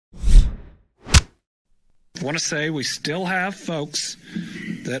I want to say we still have folks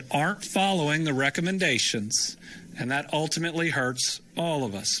that aren't following the recommendations, and that ultimately hurts all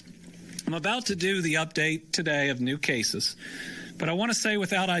of us. I'm about to do the update today of new cases, but I want to say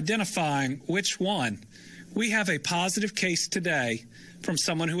without identifying which one, we have a positive case today from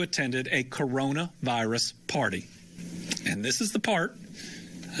someone who attended a coronavirus party. And this is the part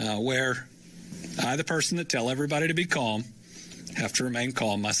where I, the person that tell everybody to be calm, have to remain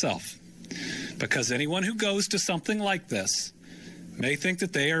calm myself. Because anyone who goes to something like this may think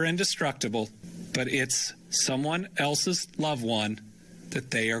that they are indestructible, but it's someone else's loved one that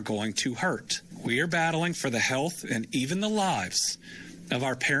they are going to hurt. We are battling for the health and even the lives of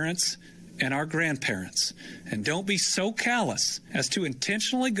our parents and our grandparents. And don't be so callous as to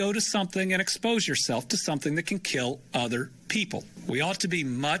intentionally go to something and expose yourself to something that can kill other people. We ought to be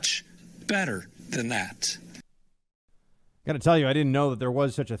much better than that. Got to tell you, I didn't know that there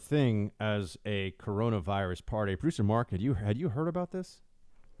was such a thing as a coronavirus party. Producer Mark, had you heard about this?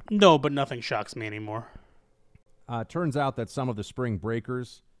 No, but nothing shocks me anymore. Turns out that some of the spring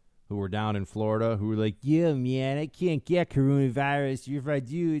breakers who were down in Florida, who were like, yeah, man, I can't get coronavirus. If I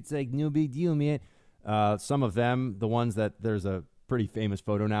do, it's like no big deal, man. Some of them, the ones that there's a pretty famous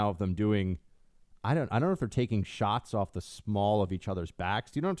photo now of them doing, I don't know if they're taking shots off the small of each other's backs.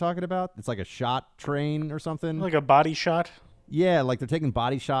 Do you know what I'm talking about? It's like a shot train or something. Like a body shot? Yeah, like they're taking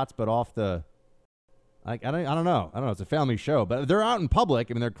body shots, but off the. Like I don't know. It's a family show, but they're out in public.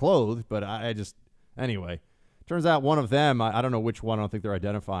 I mean, they're clothed, but anyway. Turns out one of them, I don't know which one. I don't think they're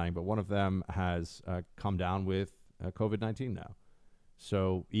identifying, but one of them has come down with COVID-19 now.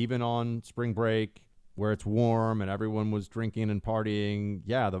 So even on spring break, where it's warm and everyone was drinking and partying,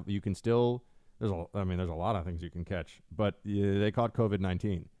 you can still. There's a lot of things you can catch, but they caught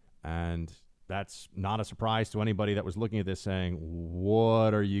COVID-19, and that's not a surprise to anybody that was looking at this saying,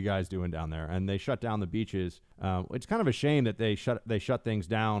 what are you guys doing down there? And they shut down the beaches. It's kind of a shame that they shut things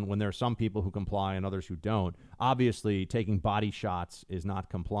down when there are some people who comply and others who don't. Obviously, taking body shots is not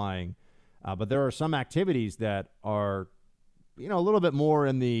complying, but there are some activities that are, a little bit more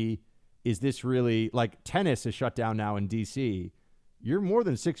in the, is this really, like tennis is shut down now in D.C., you're more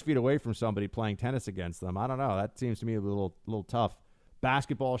than 6 feet away from somebody playing tennis against them. I don't know. That seems to me a little tough.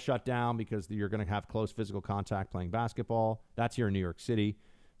 Basketball shut down because you're going to have close physical contact playing basketball. That's here in New York City.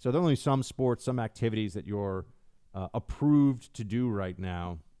 So there are only some sports, some activities that you're approved to do right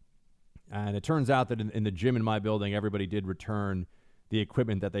now. And it turns out that in the gym in my building, everybody did return the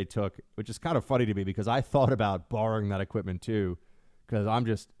equipment that they took, which is kind of funny to me because I thought about borrowing that equipment too, because I'm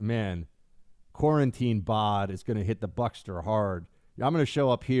just, quarantine bod is going to hit the Buckster hard. I'm going to show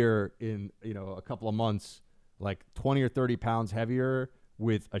up here in, a couple of months, like 20 or 30 pounds heavier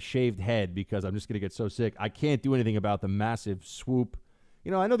with a shaved head because I'm just going to get so sick. I can't do anything about the massive swoop.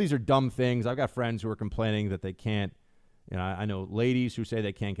 I know these are dumb things. I've got friends who are complaining that they can't, I know ladies who say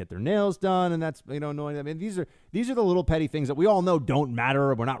they can't get their nails done, and that's, annoying. I mean, these are the little petty things that we all know don't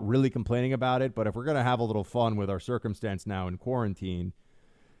matter. We're not really complaining about it, but if we're going to have a little fun with our circumstance now in quarantine,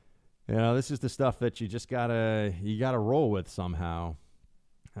 this is the stuff that you just gotta roll with somehow.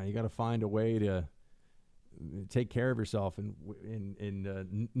 You gotta find a way to take care of yourself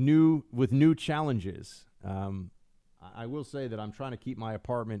in new challenges. I will say that I'm trying to keep my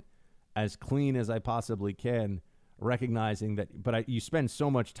apartment as clean as I possibly can, recognizing that. But you spend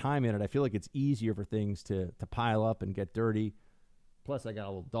so much time in it, I feel like it's easier for things to pile up and get dirty. Plus, I got a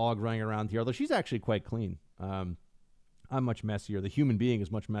little dog running around here, although she's actually quite clean. I'm much messier. The human being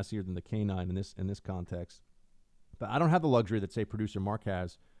is much messier than the canine in this context. But I don't have the luxury that, say, producer Mark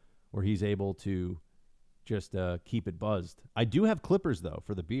has, where he's able to just keep it buzzed. I do have clippers, though,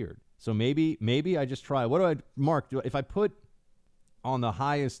 for the beard. So maybe I just try. If I put on the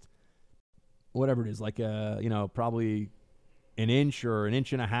highest, whatever it is, like probably an inch or an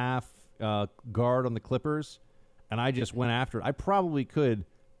inch and a half guard on the clippers, and I just went after it, I probably could.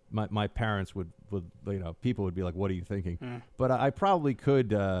 My parents would people would be like, what are you thinking? But I probably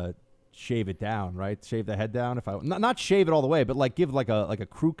could shave it down, right? Shave the head down if I not shave it all the way, but like give like a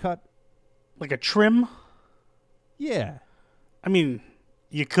crew cut. Like a trim? Yeah. I mean,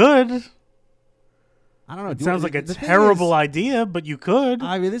 you could. I don't know. It sounds like a terrible idea, but you could.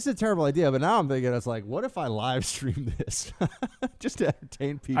 I mean, this is a terrible idea, but now I'm thinking it's like, what if I live stream this just to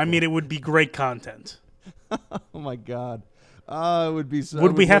entertain people? I mean, it would be great content. Oh my God. It would be so.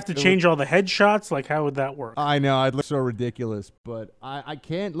 Would we have to change all the headshots? Like, how would that work? I know. I'd look so ridiculous, but I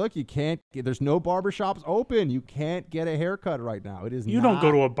can't. Look, you can't. There's no barbershops open. You can't get a haircut right now. It is You don't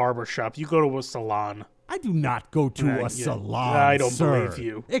go to a barbershop. You go to a salon. I do not go to a salon, I don't sir. believe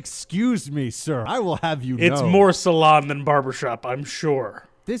you. Excuse me, sir. I will have you know. It's more salon than barbershop, I'm sure.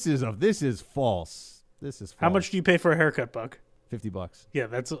 This is false. This is false. How much do you pay for a haircut, Buck? $50. Yeah,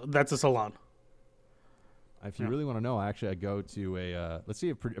 that's a salon. If you really want to know, I go to a. Let's see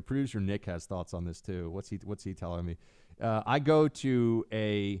if producer Nick has thoughts on this too. What's he telling me? I go to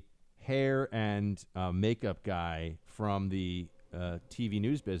a hair and makeup guy from the TV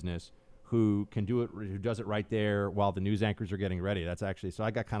news business who can do it. Who does it right there while the news anchors are getting ready. That's actually so.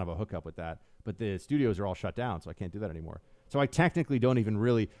 I got kind of a hookup with that, but the studios are all shut down, so I can't do that anymore. So I technically don't even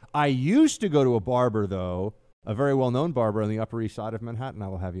really. I used to go to a barber though, a very well-known barber on the Upper East Side of Manhattan. I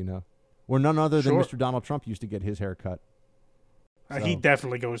will have you know. Where none other than Mr. Donald Trump used to get his hair cut. He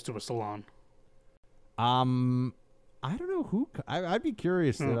definitely goes to a salon. I don't know who. I'd be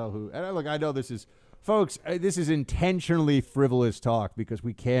curious to know who. And look, I know this is, folks. This is intentionally frivolous talk because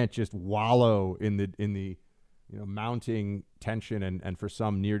we can't just wallow in the mounting tension and for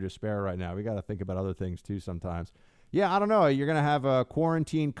some near despair right now. We got to think about other things too sometimes. Yeah, I don't know. You're gonna have a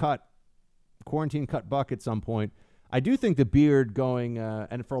quarantine cut Buck at some point. I do think the beard going,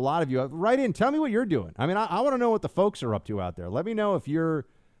 and for a lot of you, write in, tell me what you're doing. I mean, I want to know what the folks are up to out there. Let me know if you're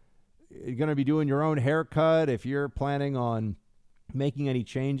going to be doing your own haircut, if you're planning on making any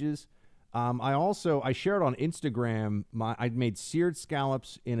changes. I shared on Instagram, I made seared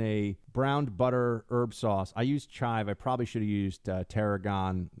scallops in a browned butter herb sauce. I used chive. I probably should have used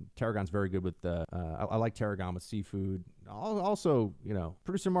tarragon. Tarragon's very good with I like tarragon with seafood. Also,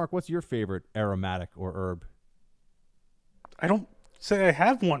 Producer Mark, what's your favorite aromatic or herb? I don't say I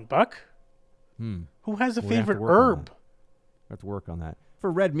have one, Buck. Who has a favorite herb? I have to work on that.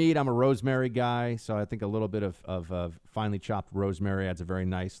 For red meat, I'm a rosemary guy, so I think a little bit of finely chopped rosemary adds a very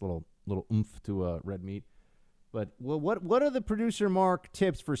nice little oomph to red meat. But what are the Producer Mark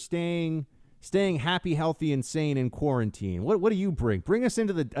tips for staying happy, healthy, and sane in quarantine? What do you bring? Bring us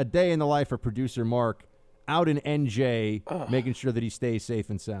into a day in the life of Producer Mark out in NJ, making sure that he stays safe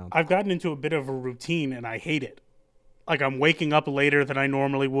and sound. I've gotten into a bit of a routine, and I hate it. Like, I'm waking up later than I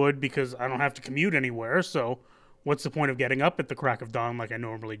normally would because I don't have to commute anywhere, so what's the point of getting up at the crack of dawn like I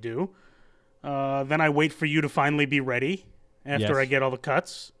normally do? Then I wait for you to finally be ready after I get all the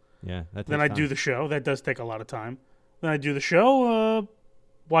cuts. Yeah, that takes Then I time. do the show. That does take a lot of time. Then I do the show,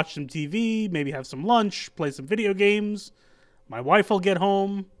 watch some TV, maybe have some lunch, play some video games. My wife will get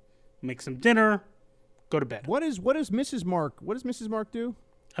home, make some dinner, go to bed. What does Mrs. Mark do?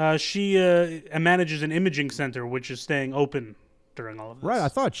 She manages an imaging center, which is staying open during all of this. Right, I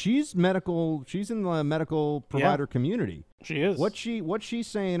thought she's medical. She's in the medical provider community. She is. What's she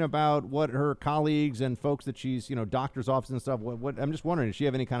saying about what her colleagues and folks that she's doctors' offices and stuff? What I'm just wondering, does she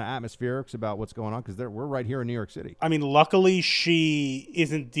have any kind of atmospherics about what's going on? Because we're right here in New York City. I mean, luckily she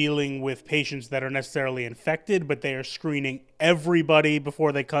isn't dealing with patients that are necessarily infected, but they are screening everybody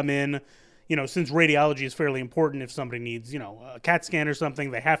before they come in. Since radiology is fairly important, if somebody needs, a CAT scan or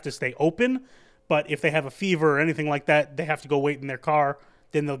something, they have to stay open. But if they have a fever or anything like that, they have to go wait in their car.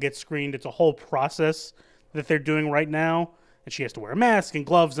 Then they'll get screened. It's a whole process that they're doing right now. And she has to wear a mask and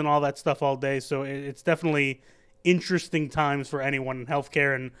gloves and all that stuff all day. So it's definitely interesting times for anyone in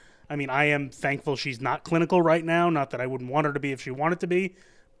healthcare. And, I mean, I am thankful she's not clinical right now. Not that I wouldn't want her to be if she wanted to be.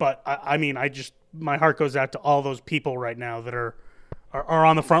 But, my heart goes out to all those people right now that are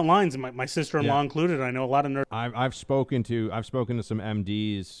on the front lines, and my sister-in-law included. I know a lot of nurses. I've spoken to some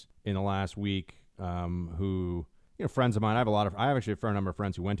MDs in the last week who, friends of mine. I have actually a fair number of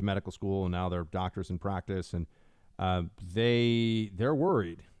friends who went to medical school and now they're doctors in practice, and they're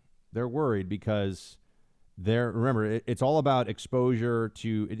worried. They're worried because remember it's all about exposure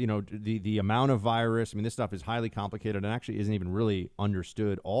to the amount of virus. I mean, this stuff is highly complicated and actually isn't even really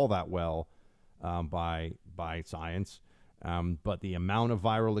understood all that well by science. But the amount of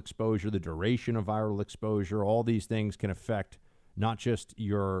viral exposure, the duration of viral exposure, all these things can affect not just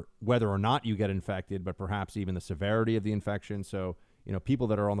whether or not you get infected, but perhaps even the severity of the infection. So, people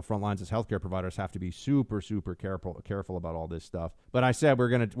that are on the front lines as healthcare providers have to be super, super careful about all this stuff. But I said we're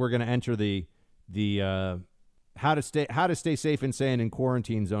gonna enter the how to stay safe and sane in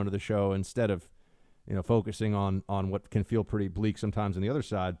quarantine zone of the show instead of focusing on what can feel pretty bleak sometimes on the other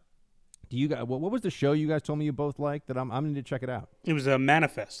side. Do you guys? What was the show you guys told me you both liked? That I'm going to check it out. It was a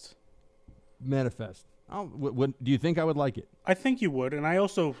Manifest. Manifest. Do you think I would like it? I think you would. And I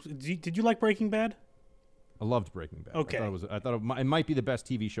also did you like Breaking Bad? I loved Breaking Bad. Okay. I thought it might be the best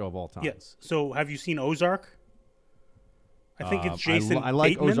TV show of all time. Yes. So have you seen Ozark? I think it's Jason I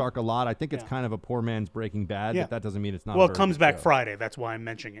like Bateman. Ozark a lot. I think it's kind of a poor man's Breaking Bad, but that doesn't mean it's not. Well, a very it comes good back show. Friday. That's why I'm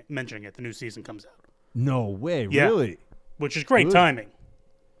mentioning it. The new season comes out. No way, Yeah. really? Which is great timing.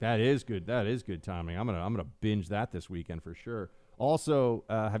 That is good. That is good timing. I'm gonna binge that this weekend for sure. Also,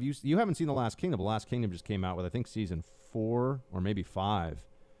 you haven't seen The Last Kingdom? The Last Kingdom just came out with I think season 4 or maybe 5.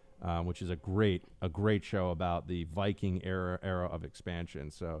 which is a great show about the Viking era of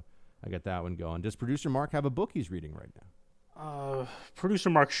expansion. So I got that one going. Does producer Mark have a book he's reading right now? Producer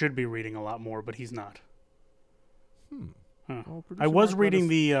Mark should be reading a lot more, but he's not. Well, I was Mark reading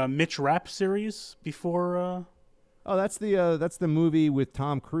the Mitch Rapp series before. Oh, that's the movie with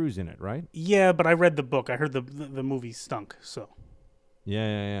Tom Cruise in it, right? Yeah, but I read the book. I heard the movie stunk. So.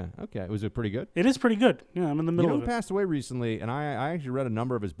 Yeah. Okay, was it pretty good? It is pretty good. Yeah, I'm in the middle of it. He passed away recently, and I actually read a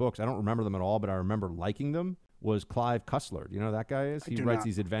number of his books. I don't remember them at all, but I remember liking them. Was Clive Cussler? Do you know who that guy is? He writes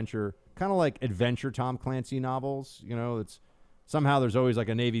these adventure, kind of like adventure Tom Clancy novels. You know, it's somehow there's always like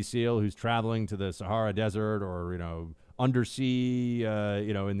a Navy SEAL who's traveling to the Sahara Desert or undersea,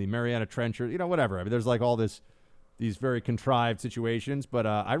 in the Mariana Trench or whatever. I mean, there's like all these very contrived situations. But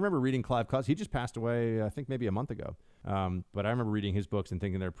I remember reading Clive Cussler. He just passed away, I think maybe a month ago. But I remember reading his books and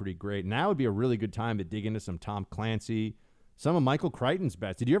thinking they're pretty great. Now would be a really good time to dig into some Tom Clancy, some of Michael Crichton's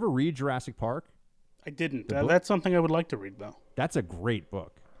best. Did you ever read Jurassic Park? I didn't. That's something I would like to read, though. That's a great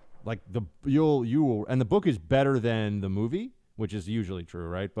book. Like you will, and the book is better than the movie, which is usually true,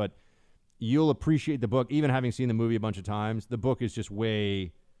 right? But you'll appreciate the book, even having seen the movie a bunch of times. The book is just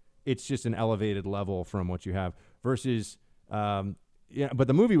it's just an elevated level from what you have versus, but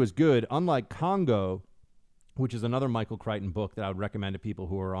the movie was good. Unlike Congo, which is another Michael Crichton book that I would recommend to people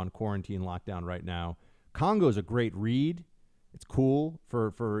who are on quarantine lockdown right now. Congo is a great read. It's cool for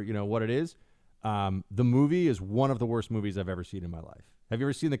what it is. The movie is one of the worst movies I've ever seen in my life. Have you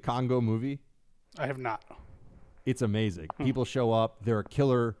ever seen the Congo movie? I have not. It's amazing. People show up. There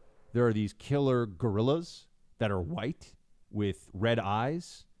are these killer gorillas that are white with red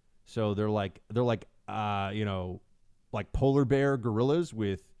eyes. So they're like polar bear gorillas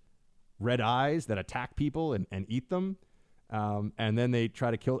with red eyes that attack people and eat them. And then they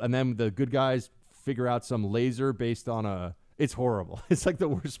try to kill. And then the good guys figure out some laser based on it's horrible. It's like the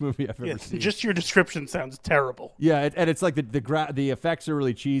worst movie I've ever seen. Just your description sounds terrible. Yeah, and it's like the effects are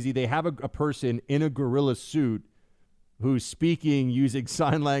really cheesy. They have a person in a gorilla suit who's speaking using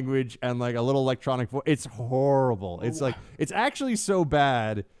sign language and like a little electronic voice. It's horrible. It's like it's actually so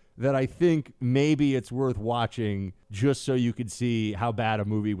bad that I think maybe it's worth watching just so you could see how bad a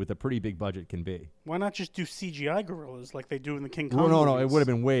movie with a pretty big budget can be. Why not just do CGI gorillas like they do in the King Kong No, movies? it would have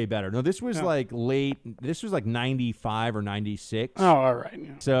been way better. No, this was like late. This was like 95 or 96. Oh, all right.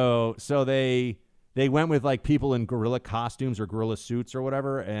 Yeah. So they went with like people in gorilla costumes or gorilla suits or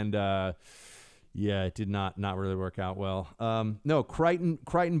whatever, and it did not really work out well. No,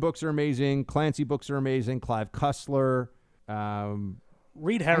 Crichton books are amazing. Clancy books are amazing. Clive Cussler.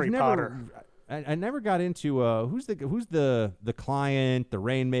 Read Harry Potter. I never got into who's the client, the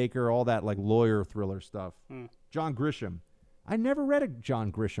Rainmaker, all that like lawyer thriller stuff. John Grisham. I never read a John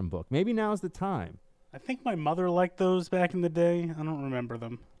Grisham book. Maybe now's the time. I think my mother liked those back in the day. I don't remember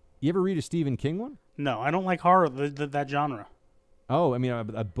them. You ever read a Stephen King one? No, I don't like horror, that genre. Oh, I mean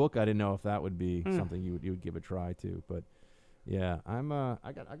a book. I didn't know if that would be something you would give a try to. But yeah,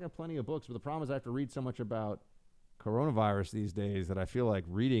 I got plenty of books. But the problem is I have to read so much about coronavirus these days that I feel like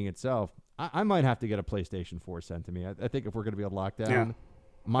reading itself. I might have to get a PlayStation 4 sent to me. I think if we're going to be on lockdown,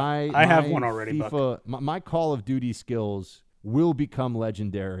 I have one already. FIFA, my Call of Duty skills will become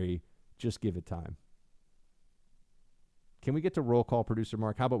legendary. Just give it time. Can we get to roll call, producer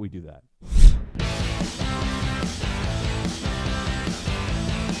Mark? How about we do that?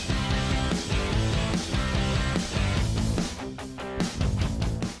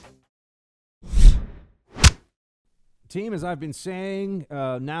 Team, as I've been saying,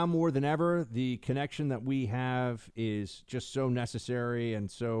 now more than ever, the connection that we have is just so necessary and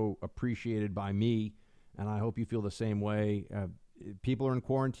so appreciated by me, and I hope you feel the same way. People are in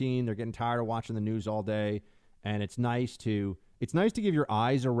quarantine. They're getting tired of watching the news all day, and it's nice to give your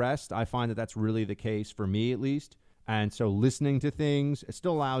eyes a rest. I find that that's really the case for me, at least. And so listening to things, it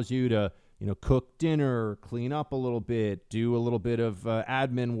still allows you to cook dinner, clean up a little bit, do a little bit of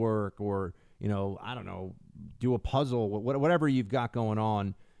admin work, or I don't know, do a puzzle, whatever you've got going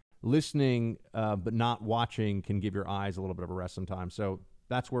on. Listening but not watching can give your eyes a little bit of a rest sometimes. So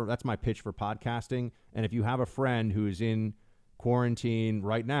that's my pitch for podcasting. And if you have a friend who is in quarantine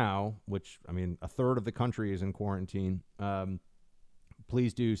right now, which, I mean, a third of the country is in quarantine,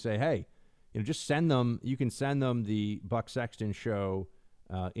 please do say, hey, just send them. You can send them the Buck Sexton Show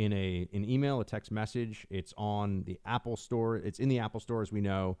in an email, a text message. It's on the Apple Store. It's in the Apple Store, as we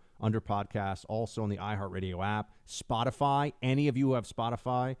know, under podcasts, also on the iHeartRadio app, Spotify. Any of you who have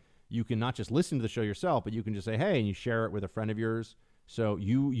Spotify, you can not just listen to the show yourself, but you can just say, hey, and you share it with a friend of yours. So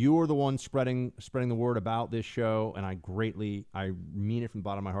you are the one spreading the word about this show, and I mean it from the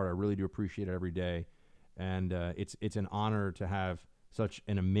bottom of my heart. I really do appreciate it every day. And it's an honor to have such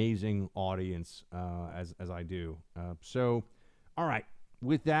an amazing audience as I do. So, all right.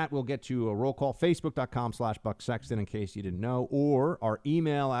 With that, we'll get to a roll call, facebook.com/Buck Sexton, in case you didn't know, or our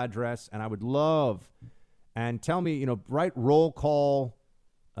email address. And I would love, and tell me, write roll call,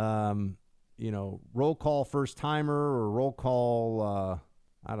 roll call first timer, or roll call,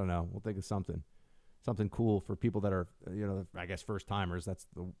 I don't know. We'll think of something cool for people that are, I guess first timers. That's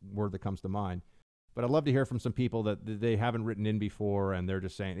the word that comes to mind. But I'd love to hear from some people that they haven't written in before, and they're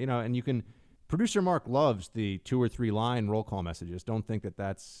just saying, and you can. Producer Mark loves the 2 or 3 line roll call messages. Don't think that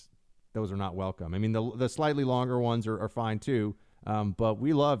those are not welcome. I mean, the slightly longer ones are fine too. But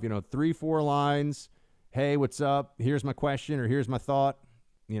we love, 3, 4 lines. Hey, what's up? Here's my question, or here's my thought.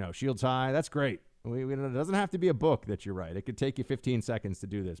 Shields high. That's great. It doesn't have to be a book that you write. It could take you 15 seconds to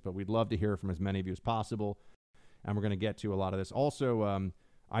do this, but we'd love to hear from as many of you as possible. And we're going to get to a lot of this. Also,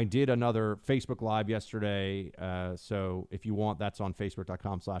 I did another Facebook Live yesterday. So if you want, that's on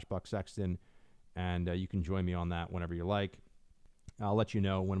facebook.com/Buck Sexton. And you can join me on that whenever you like. I'll let you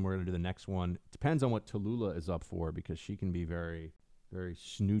know when we're going to do the next one. It depends on what Tallulah is up for, because she can be very, very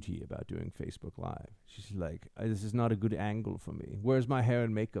snooty about doing Facebook Live. She's like, this is not a good angle for me. Where's my hair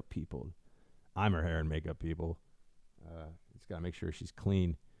and makeup people? I'm her hair and makeup people. Just got to make sure she's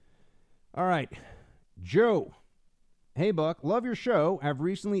clean. All right. Joe. Hey, Buck. Love your show. I've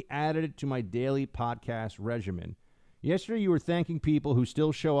recently added it to my daily podcast regimen. Yesterday, you were thanking people who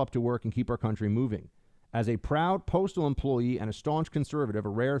still show up to work and keep our country moving. As a proud postal employee and a staunch conservative, a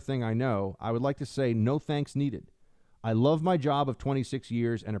rare thing I know, I would like to say no thanks needed. I love my job of 26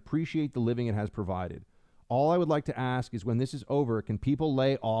 years and appreciate the living it has provided. All I would like to ask is, when this is over, can people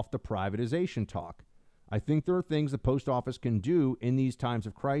lay off the privatization talk? I think there are things the post office can do in these times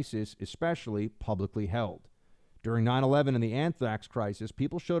of crisis, especially publicly held. During 9/11 and the anthrax crisis,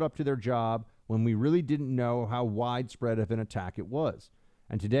 people showed up to their job when we really didn't know how widespread of an attack it was.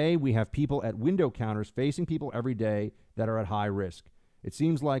 And today we have people at window counters facing people every day that are at high risk. It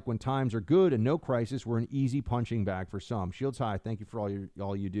seems like when times are good and no crisis, we're an easy punching bag for some. Shields high. Thank you for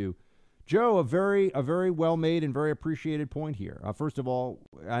all you do. Joe, a very well made and very appreciated point here. First of all,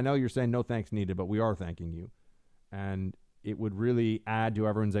 I know you're saying no thanks needed, but we are thanking you. And it would really add to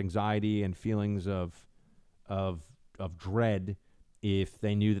everyone's anxiety and feelings of dread if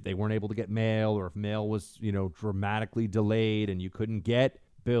they knew that they weren't able to get mail, or if mail was, dramatically delayed and you couldn't get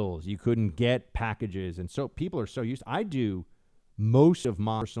bills, you couldn't get packages. And so people are so used. I do most of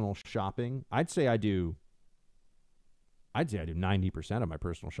my personal shopping. I'd say I do 90% of my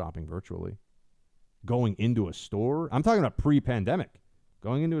personal shopping virtually. Going into a store, I'm talking about pre-pandemic.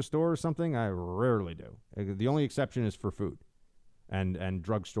 Going into a store or something, I rarely do. The only exception is for food and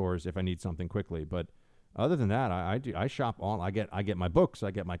drugstores if I need something quickly. But other than that, I shop on. I get my books,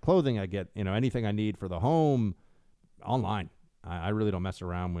 I get my clothing, I get anything I need for the home online. I really don't mess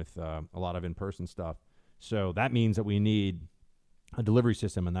around with a lot of in-person stuff. So that means that we need a delivery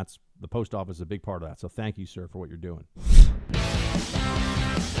system, and that's the post office is a big part of that. So thank you, sir, for what you're doing.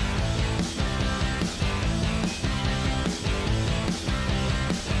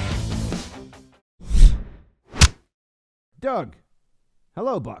 Doug.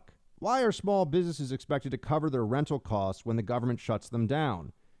 Hello, Buck. Why are small businesses expected to cover their rental costs when the government shuts them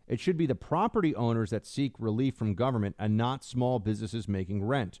down? It should be the property owners that seek relief from government and not small businesses making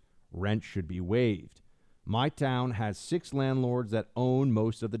rent. Rent should be waived. My town has 6 landlords that own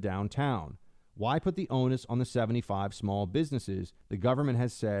most of the downtown. Why put the onus on the 75 small businesses? The government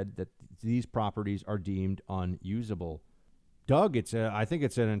has said that these properties are deemed unusable. Doug, I think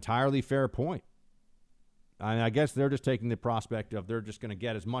it's an entirely fair point. I guess they're just taking the prospect of they're just going to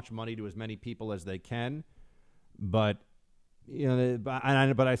get as much money to as many people as they can. But,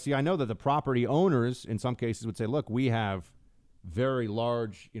 I know that the property owners in some cases would say, look, we have very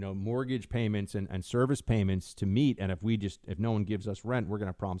large, mortgage payments and service payments to meet. And if no one gives us rent, we're going to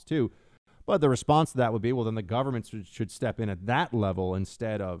have problems too. But the response to that would be, well, then the government should step in at that level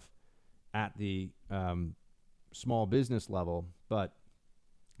instead of at the small business level. But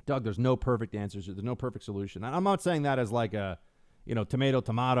Doug, there's no perfect answers. There's no perfect solution. And I'm not saying that as like a,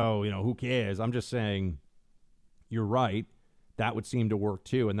 tomato, who cares? I'm just saying you're right. That would seem to work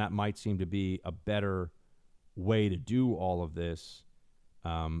too. And that might seem to be a better way to do all of this.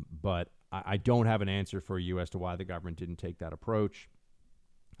 But I don't have an answer for you as to why the government didn't take that approach.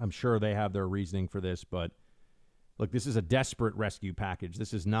 I'm sure they have their reasoning for this, but look, this is a desperate rescue package.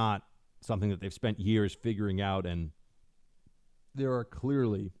 This is not something that they've spent years figuring out, and there are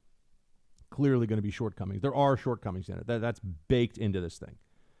clearly going to be shortcomings. There are shortcomings in it. That's baked into this thing.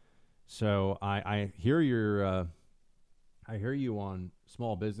 So I hear you on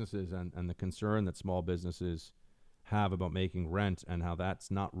small businesses and the concern that small businesses have about making rent and how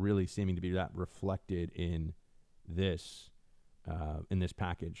that's not really seeming to be that reflected in this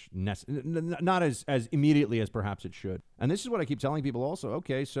package, not as immediately as perhaps it should. And this is what I keep telling people also.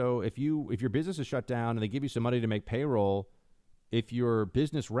 Okay, so if your business is shut down and they give you some money to make payroll, if your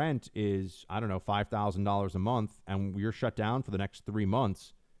business rent is, I don't know, $5,000 a month and you're shut down for the next 3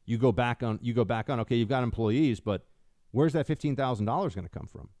 months, you go back on, okay, you've got employees, but where's that $15,000 going to come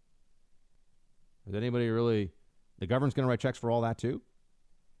from? Is anybody really, the government's going to write checks for all that too?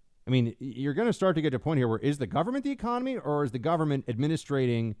 I mean, you're going to start to get to a point here where is the government the economy, or is the government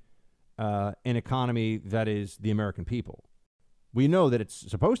administrating an economy that is the American people? We know that it's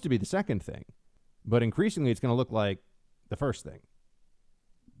supposed to be the second thing, but increasingly it's going to look like the first thing.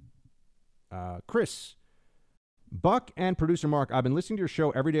 Chris, Buck and producer Mark, I've been listening to your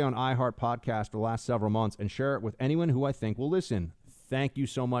show every day on iHeart Podcast for the last several months and share it with anyone who I think will listen. Thank you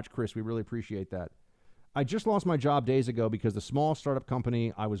so much, Chris. We really appreciate that. I just lost my job days ago because the small startup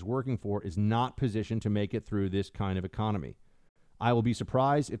company I was working for is not positioned to make it through this kind of economy. I will be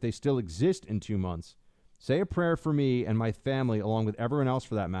surprised if they still exist in 2 months. Say a prayer for me and my family, along with everyone else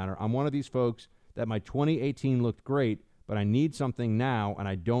for that matter. I'm one of these folks that my 2018 looked great, but I need something now, and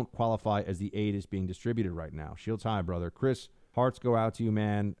I don't qualify as the aid is being distributed right now. Shields high, brother. Chris, hearts go out to you,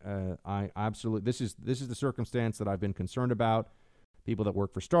 man. I absolutely, this is the circumstance that I've been concerned about. People that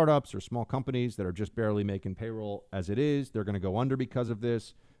work for startups or small companies that are just barely making payroll as it is, they're going to go under because of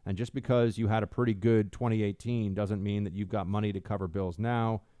this. And just because you had a pretty good 2018 doesn't mean that you've got money to cover bills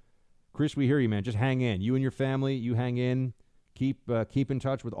now. Chris, we hear you, man. Just hang in. You and your family, you hang in. Keep in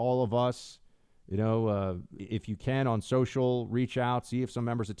touch with all of us. You know, if you can on social, reach out, see if some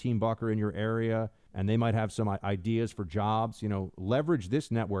members of Team Buck are in your area and they might have some ideas for jobs. You know, leverage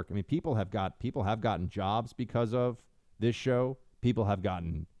this network. I mean, people have gotten jobs because of this show. People have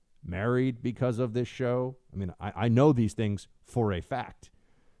gotten married because of this show. I mean, I know these things for a fact.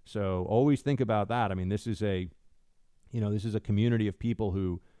 So always think about that. I mean, this is a community of people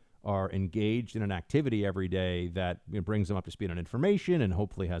who are engaged in an activity every day that brings them up to speed on information and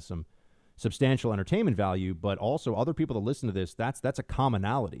hopefully has some substantial entertainment value, but also other people that listen to this, that's a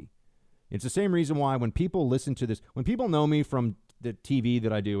commonality. It's the same reason why when people listen to this, when people know me from the TV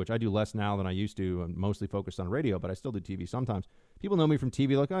that I do, which I do less now than I used to, I'm mostly focused on radio, but I still do TV sometimes. People know me from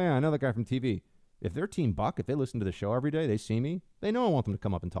TV like, oh yeah, I know that guy from TV. If they're Team Buck, if they listen to the show every day, they see me, they know I want them to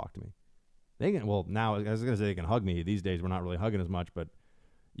come up and talk to me. They can, well, now I was going to say they can hug me. These days we're not really hugging as much, but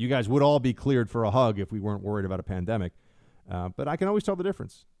you guys would all be cleared for a hug if we weren't worried about a pandemic. But I can always tell the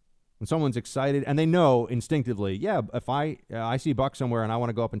difference. When someone's excited and they know instinctively, yeah, if I see Buck somewhere and I want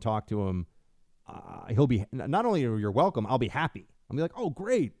to go up and talk to him, he'll be, not only you're welcome, I'll be happy. I'll be like, oh,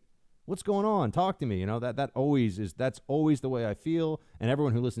 great. What's going on? Talk to me. You know, that's always the way I feel. And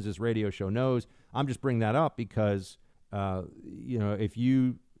everyone who listens to this radio show knows. I'm just bringing that up because, if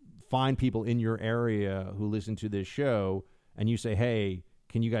you find people in your area who listen to this show and you say, hey,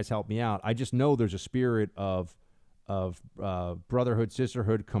 can you guys help me out? I just know there's a spirit of brotherhood,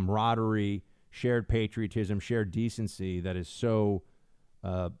 sisterhood, camaraderie, shared patriotism, shared decency that is so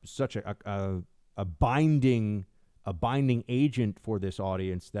such a binding agent for this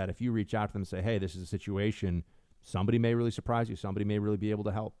audience that if you reach out to them and say, hey, this is a situation, somebody may really surprise you. Somebody may really be able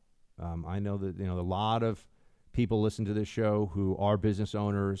to help. I know that a lot of people listen to this show who are business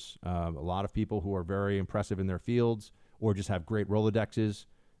owners, a lot of people who are very impressive in their fields or just have great Rolodexes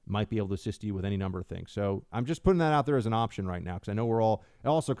might be able to assist you with any number of things. So I'm just putting that out there as an option right now because I know we're all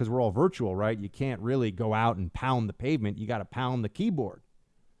virtual, right? You can't really go out and pound the pavement. You got to pound the keyboard.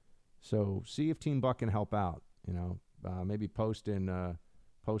 So see if Team Buck can help out. Maybe post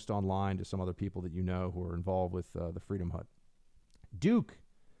online to some other people that you know who are involved with the Freedom Hut. Duke,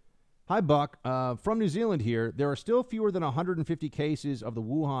 hi Buck, from New Zealand here. There are still fewer than 150 cases of the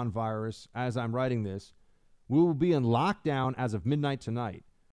Wuhan virus as I'm writing this. We will be in lockdown as of midnight tonight.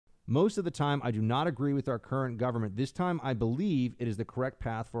 Most of the time, I do not agree with our current government. This time, I believe it is the correct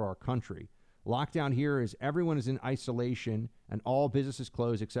path for our country. Lockdown here is everyone is in isolation and all businesses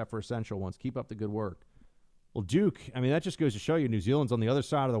closed except for essential ones. Keep up the good work. Well, Duke, I mean, that just goes to show you New Zealand's on the other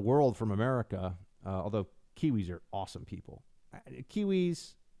side of the world from America, although Kiwis are awesome people.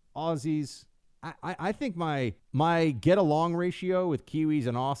 Kiwis, Aussies, I think my get-along ratio with Kiwis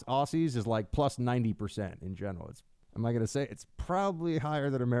and Aussies is like plus 90% in general. Am I going to say it's probably higher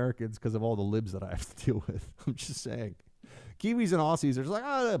than Americans because of all the libs that I have to deal with? I'm just saying. Kiwis and Aussies are just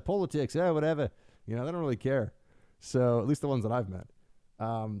like, politics, whatever. They don't really care. So at least the ones that I've met.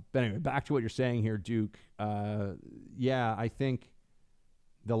 But anyway, back to what you're saying here, Duke. I think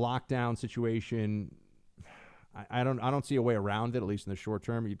the lockdown situation, I don't see a way around it, at least in the short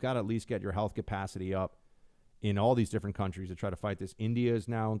term. You've got to at least get your health capacity up in all these different countries to try to fight this. India is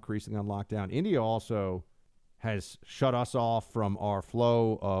now increasingly on lockdown. India also has shut us off from our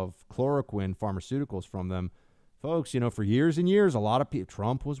flow of chloroquine pharmaceuticals from them. Folks, for years and years, a lot of people,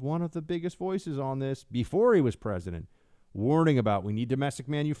 Trump was one of the biggest voices on this before he was president, warning about we need domestic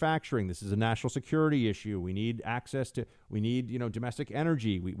manufacturing. This is a national security issue. We need access to, domestic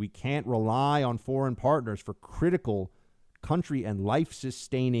energy. We can't rely on foreign partners for critical country and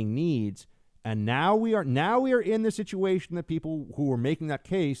life-sustaining needs. And now we are in the situation that people who were making that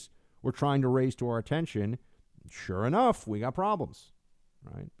case were trying to raise to our attention. Sure enough, we got problems,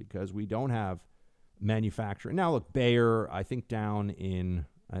 right? Because we don't have manufacturing. Now, look, Bayer, I think down in,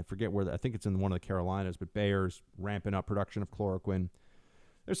 I forget where, I think it's in one of the Carolinas, but Bayer's ramping up production of chloroquine.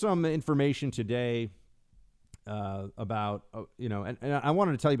 There's some information today about, and I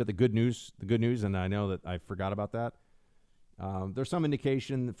wanted to tell you about the good news, and I know that I forgot about that. There's some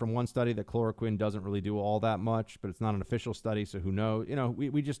indication from one study that chloroquine doesn't really do all that much, but it's not an official study, so who knows?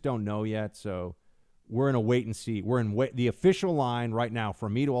 We just don't know yet, so we're in a wait and see. The official line right now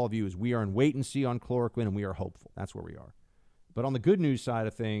from me to all of you is we are in wait and see on chloroquine, and we are hopeful. That's where we are. But on the good news side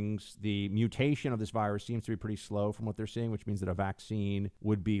of things, the mutation of this virus seems to be pretty slow from what they're seeing, which means that a vaccine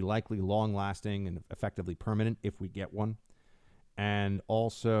would be likely long-lasting and effectively permanent if we get one. And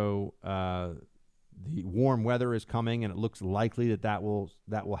also, the warm weather is coming, and it looks likely that will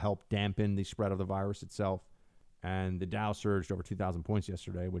help dampen the spread of the virus itself. And the Dow surged over 2,000 points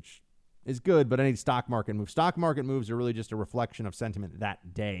yesterday, which is good, but any stock market moves. Stock market moves are really just a reflection of sentiment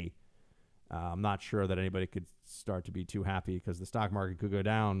that day. I'm not sure that anybody could start to be too happy because the stock market could go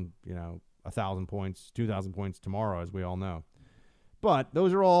down, 1,000 points, 2,000 points tomorrow, as we all know. But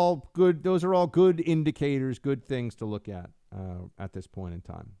those are all good. Those are all good indicators, good things to look at this point in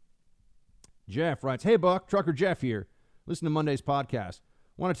time. Jeff writes, "Hey, Buck, Trucker Jeff here. Listen to Monday's podcast.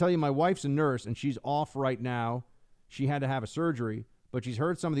 Want to tell you my wife's a nurse, and she's off right now. She had to have a surgery, but she's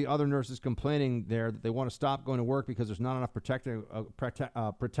heard some of the other nurses complaining there that they want to stop going to work because there's not enough protective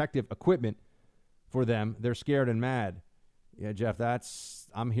equipment for them. They're scared and mad." Yeah, Jeff,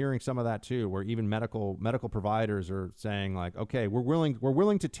 I'm hearing some of that too, where even medical providers are saying like, okay, we're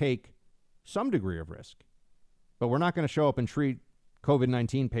willing to take some degree of risk, but we're not going to show up and treat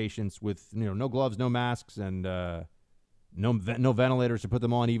COVID-19 patients with no gloves, no masks, and no ventilators to put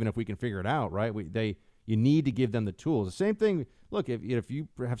them on, even if we can figure it out, right? You need to give them the tools. The same thing. Look, if you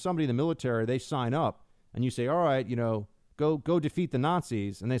have somebody in the military, they sign up, and you say, all right, go defeat the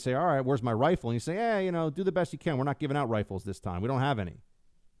Nazis, and they say, all right, where's my rifle? And you say, hey, do the best you can. We're not giving out rifles this time. We don't have any.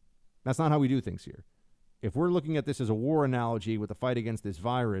 That's not how we do things here. If we're looking at this as a war analogy with the fight against this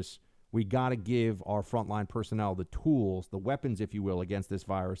virus, we got to give our frontline personnel the tools, the weapons, if you will, against this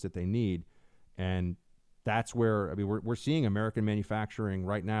virus that they need. And that's where, we're seeing American manufacturing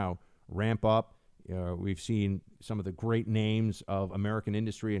right now ramp up. We've seen some of the great names of American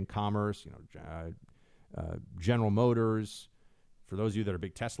industry and commerce, General Motors. For those of you that are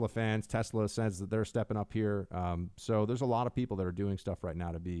big Tesla fans, Tesla says that they're stepping up here. So there's a lot of people that are doing stuff right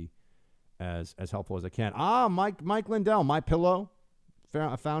now to be as helpful as they can. Mike Lindell, MyPillow,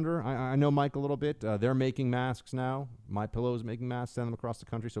 founder. I know Mike a little bit. They're making masks now. MyPillow is making masks, sending them across the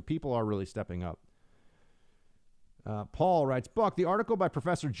country. So people are really stepping up. Paul writes, Buck, the article by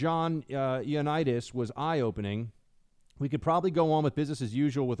Professor John Ioannidis was eye-opening. We could probably go on with business as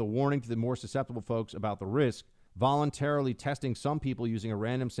usual with a warning to the more susceptible folks about the risk. Voluntarily testing some people using a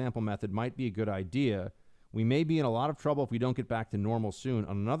random sample method might be a good idea. We may be in a lot of trouble if we don't get back to normal soon.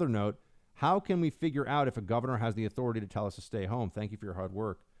 On another note, how can we figure out if a governor has the authority to tell us to stay home? Thank you for your hard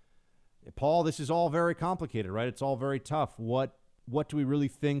work. Paul, this is all very complicated, right? It's all very tough. What do we really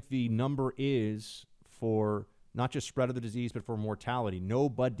think the number is for not just spread of the disease, but for mortality?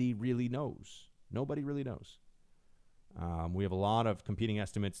 Nobody really knows. Nobody really knows. We have a lot of competing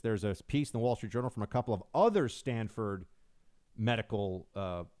estimates. There's a piece in the Wall Street Journal from a couple of other Stanford medical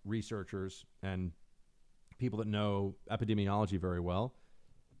researchers and people that know epidemiology very well.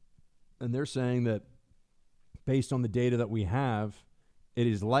 And they're saying that based on the data that we have, it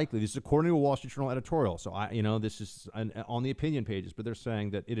is likely, this is according to a Wall Street Journal editorial, so this is on the opinion pages, but they're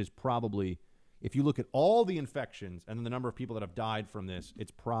saying that it is probably, if you look at all the infections and then the number of people that have died from this,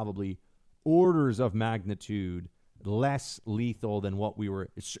 it's probably orders of magnitude less lethal than what we were.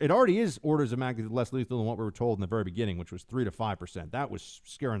 It already is orders of magnitude less lethal than what we were told in the very beginning, which was 3 to 5%. That was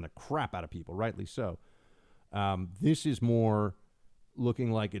scaring the crap out of people, rightly so. This is more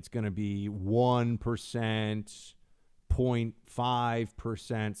looking like it's going to be 1%,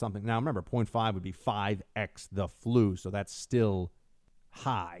 0.5%, something. Now, remember, 0.5 would be 5x the flu, so that's still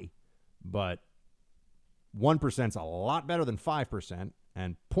high. But 1% is a lot better than 5%,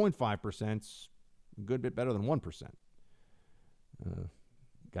 and 0.5%'s A good bit better than 1%.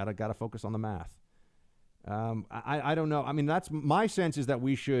 Gotta focus on the math. I don't know. I mean, that's my sense is that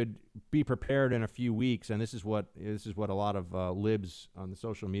we should be prepared in a few weeks, and this is what a lot of libs on the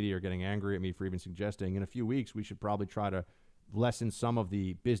social media are getting angry at me for even suggesting. In a few weeks, we should probably try to lessen some of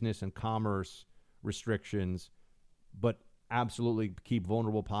the business and commerce restrictions, but absolutely keep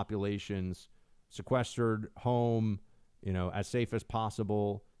vulnerable populations sequestered, home, as safe as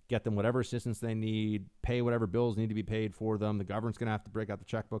possible. Get them whatever assistance they need, pay whatever bills need to be paid for them. The government's going to have to break out the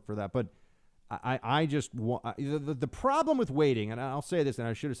checkbook for that, but I just want the problem with waiting, and I'll say this, and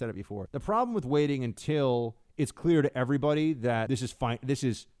I should have said it before. The problem with waiting until it's clear to everybody that this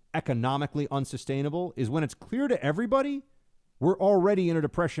is economically unsustainable is when it's clear to everybody, we're already in a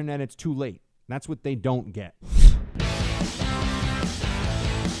depression and it's too late. That's what they don't get.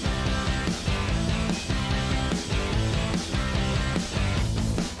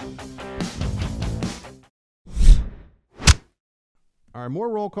 All right, more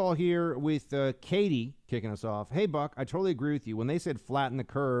roll call here with Katie kicking us off. Hey, Buck, I totally agree with you. When they said flatten the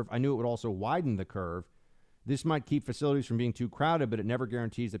curve, I knew it would also widen the curve. This might keep facilities from being too crowded, but it never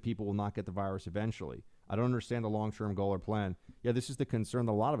guarantees that people will not get the virus eventually. I don't understand the long-term goal or plan. Yeah, this is the concern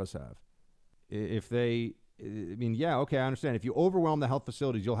that a lot of us have. I understand. If you overwhelm the health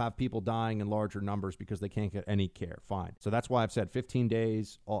facilities, you'll have people dying in larger numbers because they can't get any care. Fine. So that's why I've said 15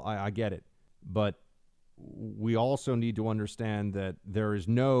 days. I get it. But we also need to understand that there is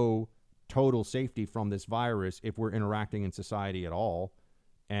no total safety from this virus if we're interacting in society at all.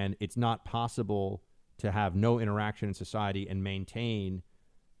 And it's not possible to have no interaction in society and maintain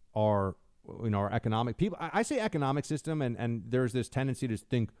our economic people. I say economic system, and there's this tendency to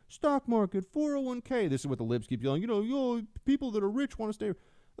think stock market, 401k. This is what the libs keep yelling. People that are rich want to stay.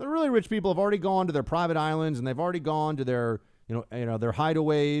 The really rich people have already gone to their private islands, and they've already gone to their their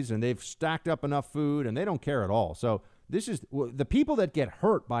hideaways, and they've stacked up enough food, and they don't care at all. So this is the people that get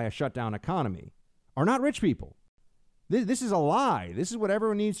hurt by a shutdown economy are not rich people. This is a lie. This is what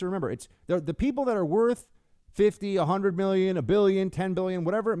everyone needs to remember. It's the people that are worth 50, 100 million, a billion, 10 billion,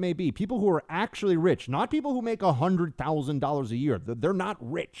 whatever it may be. People who are actually rich, not people who make $100,000 a year. They're not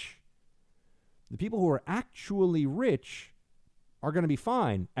rich. The people who are actually rich are going to be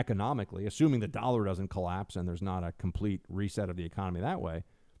fine economically, assuming the dollar doesn't collapse and there's not a complete reset of the economy that way.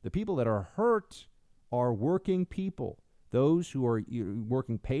 The people that are hurt are working people, those who are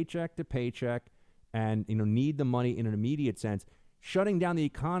working paycheck to paycheck and need the money in an immediate sense. Shutting down the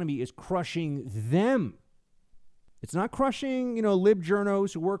economy is crushing them. It's not crushing, lib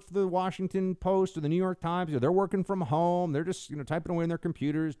journos who work for the Washington Post or the New York Times. They're working from home. They're just, typing away on their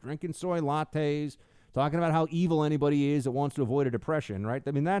computers, drinking soy lattes, talking about how evil anybody is that wants to avoid a depression, right?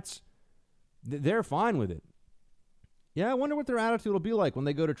 I mean, they're fine with it. Yeah, I wonder what their attitude will be like when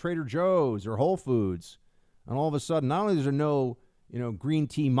they go to Trader Joe's or Whole Foods, and all of a sudden, not only is there no, green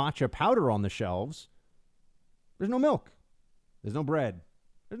tea matcha powder on the shelves, there's no milk, there's no bread,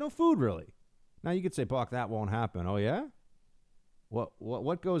 there's no food really. Now you could say, Buck, that won't happen. Oh yeah?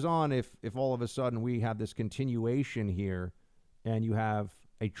 What goes on if all of a sudden we have this continuation here and you have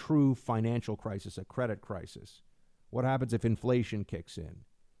a true financial crisis, a credit crisis? What happens if inflation kicks in?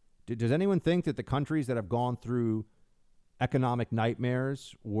 Does anyone think that the countries that have gone through economic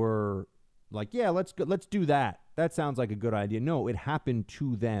nightmares were like, yeah, let's do that. That sounds like a good idea. No, it happened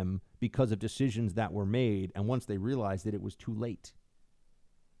to them because of decisions that were made, and once they realized that it was too late.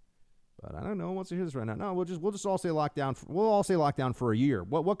 But I don't know. Who wants to hear this right now? No, we'll just all say lockdown. We'll all say lockdown for a year.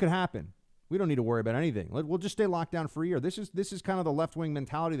 What could happen? We don't need to worry about anything. We'll just stay locked down for a year. This is kind of the left-wing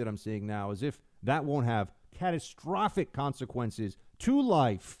mentality that I'm seeing now, as if that won't have catastrophic consequences to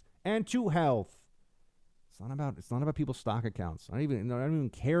life and to health. It's not about people's stock accounts. I don't even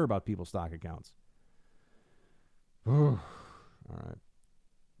care about people's stock accounts. All right.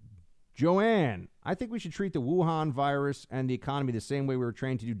 Joanne, I think we should treat the Wuhan virus and the economy the same way we were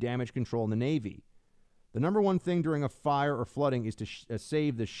trained to do damage control in the Navy. The number one thing during a fire or flooding is to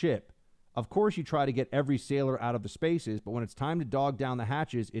save the ship. Of course, you try to get every sailor out of the spaces, but when it's time to dog down the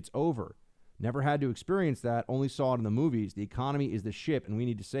hatches, it's over. Never had to experience that, only saw it in the movies. The economy is the ship, and we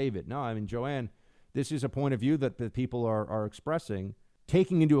need to save it. No, I mean, Joanne, this is a point of view that the people are expressing,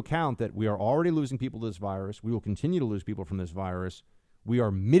 taking into account that we are already losing people to this virus. We will continue to lose people from this virus. We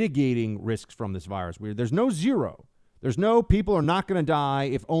are mitigating risks from this virus. There's no zero. There's no people are not going to die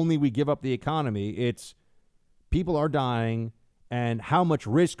if only we give up the economy. It's people are dying, and how much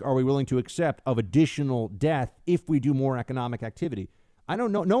risk are we willing to accept of additional death if we do more economic activity? I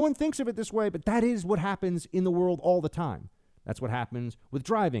don't know. No one thinks of it this way, but that is what happens in the world all the time. That's what happens with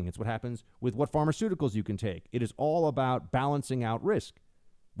driving. It's what happens with what pharmaceuticals you can take. It is all about balancing out risk.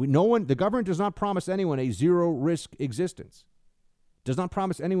 The government does not promise anyone a zero-risk existence. Does not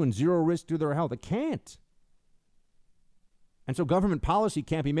promise anyone zero risk to their health. It can't. And so government policy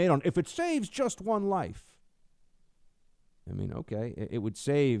can't be made on if it saves just one life. I mean, okay, it would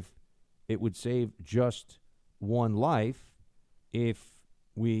save just one life if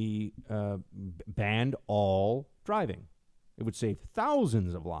we banned all driving. It would save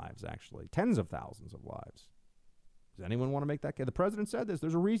thousands of lives, actually, tens of thousands of lives. Does anyone want to make that case? The president said this.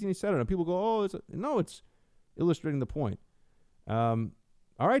 There's a reason he said it. And people go, oh, no, it's illustrating the point. All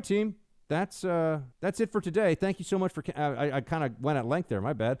right, team. That's it for today. Thank you so much for. I kind of went at length there.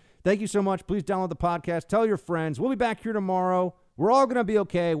 My bad. Thank you so much. Please download the podcast. Tell your friends. We'll be back here tomorrow. We're all gonna be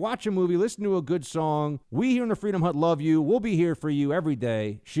okay. Watch a movie. Listen to a good song. We here in the Freedom Hut love you. We'll be here for you every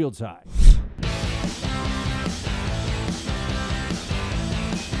day. Shields high.